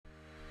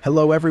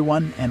Hello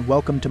everyone and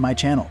welcome to my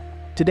channel.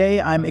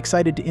 Today I'm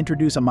excited to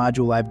introduce a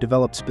module I've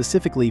developed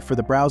specifically for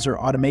the Browser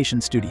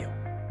Automation Studio.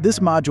 This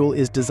module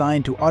is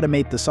designed to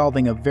automate the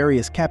solving of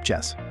various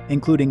CAPTCHAs,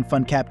 including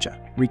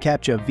CAPTCHA,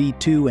 reCAPTCHA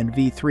v2 and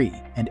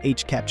v3, and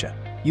hCAPTCHA,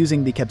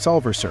 using the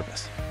Capsolver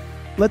service.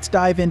 Let's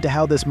dive into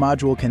how this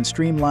module can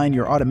streamline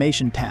your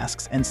automation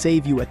tasks and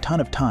save you a ton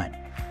of time.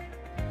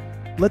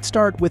 Let's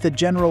start with a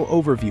general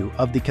overview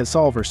of the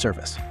Capsolver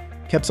service.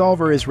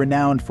 Capsolver is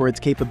renowned for its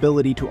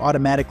capability to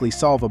automatically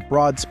solve a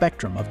broad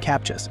spectrum of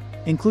CAPTCHAs,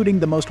 including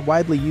the most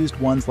widely used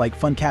ones like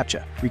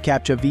CAPTCHA,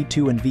 reCAPTCHA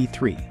v2 and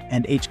v3,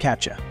 and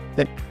hCAPTCHA.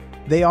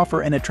 They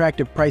offer an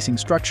attractive pricing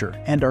structure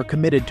and are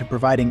committed to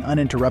providing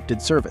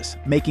uninterrupted service,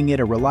 making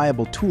it a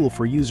reliable tool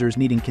for users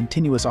needing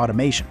continuous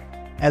automation.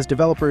 As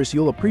developers,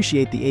 you'll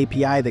appreciate the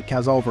API that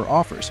Capsolver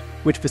offers,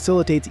 which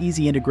facilitates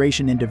easy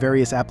integration into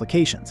various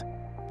applications.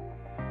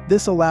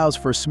 This allows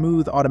for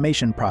smooth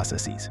automation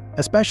processes,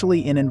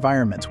 especially in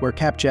environments where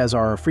CAPTCHAs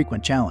are a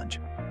frequent challenge.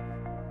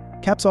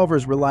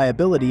 Capsolver's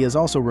reliability is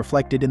also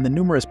reflected in the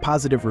numerous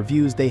positive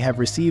reviews they have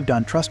received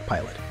on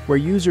Trustpilot, where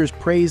users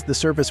praise the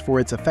service for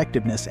its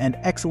effectiveness and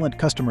excellent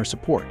customer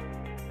support.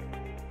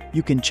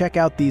 You can check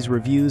out these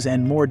reviews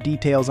and more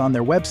details on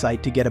their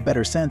website to get a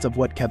better sense of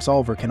what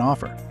Capsolver can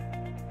offer.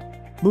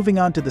 Moving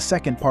on to the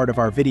second part of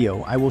our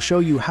video, I will show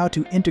you how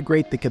to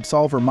integrate the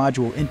Capsolver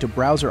module into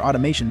Browser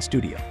Automation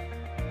Studio.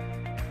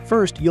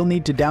 First, you'll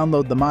need to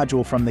download the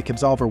module from the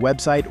Capsolver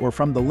website or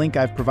from the link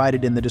I've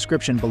provided in the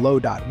description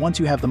below. Once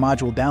you have the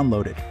module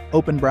downloaded,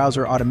 open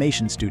Browser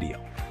Automation Studio.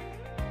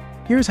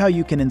 Here's how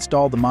you can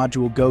install the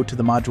module. Go to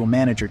the Module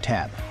Manager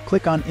tab,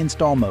 click on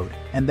Install Mode,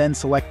 and then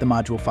select the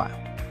module file.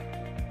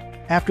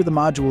 After the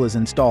module is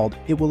installed,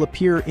 it will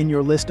appear in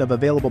your list of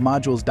available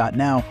modules.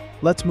 Now,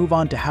 let's move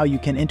on to how you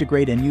can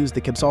integrate and use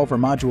the Capsolver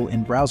module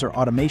in Browser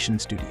Automation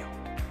Studio.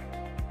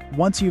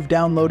 Once you've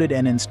downloaded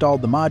and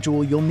installed the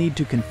module, you'll need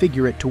to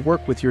configure it to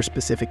work with your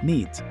specific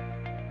needs.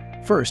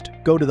 First,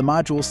 go to the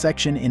Modules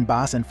section in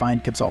BOSS and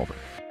find Capsolver.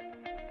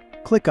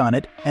 Click on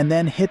it, and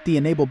then hit the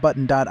Enable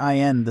button.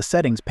 In the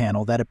Settings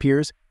panel that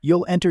appears,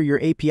 you'll enter your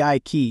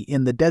API key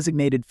in the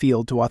designated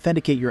field to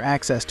authenticate your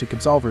access to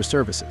Capsolver's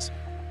services.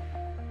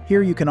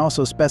 Here you can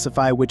also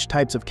specify which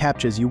types of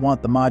CAPTCHAs you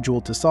want the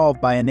module to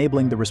solve by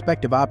enabling the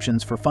respective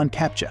options for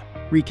CAPTCHA,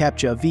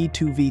 reCAPTCHA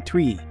v2,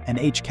 v3, and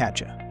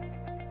hCAPTCHA.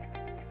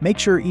 Make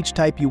sure each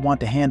type you want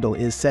to handle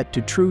is set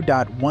to true.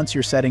 Once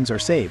your settings are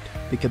saved,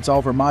 the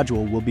Capsolver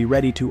module will be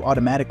ready to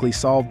automatically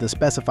solve the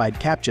specified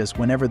CAPTCHAs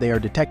whenever they are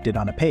detected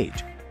on a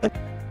page.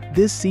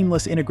 This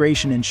seamless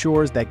integration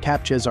ensures that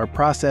CAPTCHAs are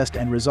processed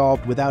and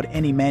resolved without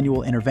any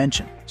manual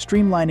intervention,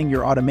 streamlining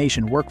your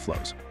automation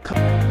workflows.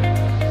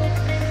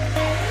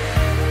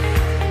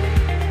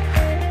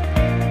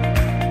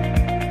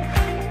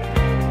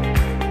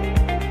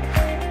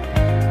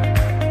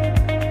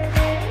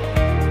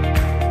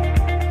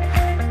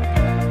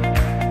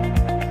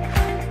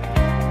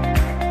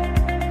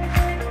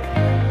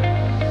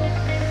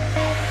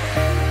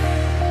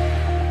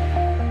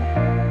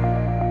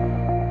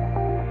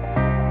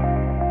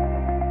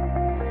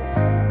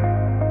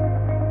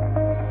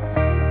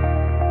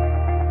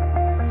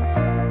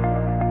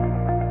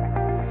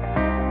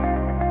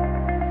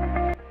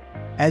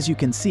 As you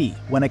can see,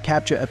 when a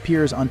CAPTCHA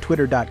appears on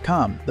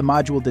twitter.com, the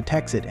module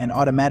detects it and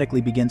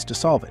automatically begins to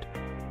solve it.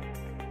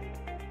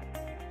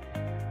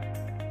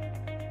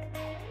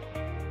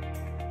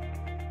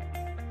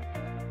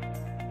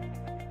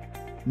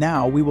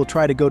 Now we will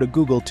try to go to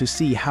Google to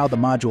see how the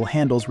module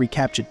handles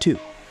reCAPTCHA 2.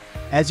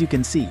 As you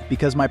can see,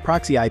 because my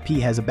proxy IP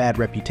has a bad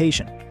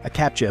reputation, a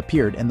CAPTCHA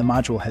appeared and the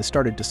module has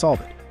started to solve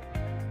it.